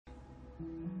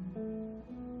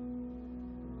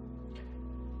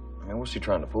what's he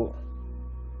trying to pull?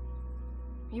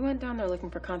 You went down there looking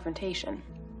for confrontation.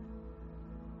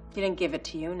 He didn't give it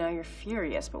to you, now you're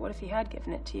furious. But what if he had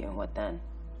given it to you? What then?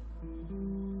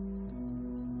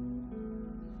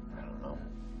 I don't know.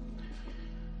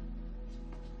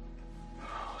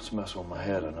 It's messing with my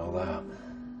head, I know that.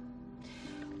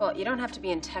 Well, you don't have to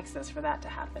be in Texas for that to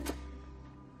happen.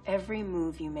 Every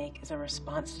move you make is a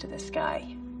response to this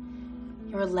guy.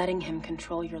 You're letting him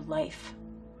control your life.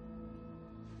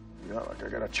 Yeah, like I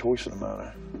got a choice in the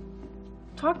matter.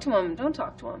 Talk to him, don't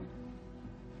talk to him.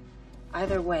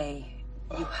 Either way,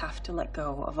 you have to let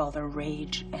go of all the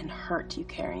rage and hurt you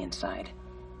carry inside.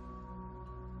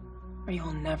 Or you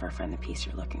will never find the peace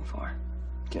you're looking for.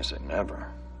 Can't say never.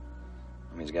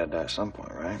 I mean, he's got to die at some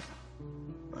point, right?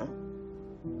 Huh?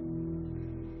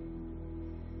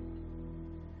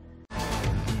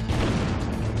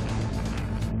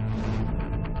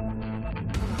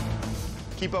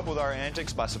 Keep up with our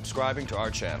antics by subscribing to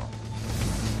our channel.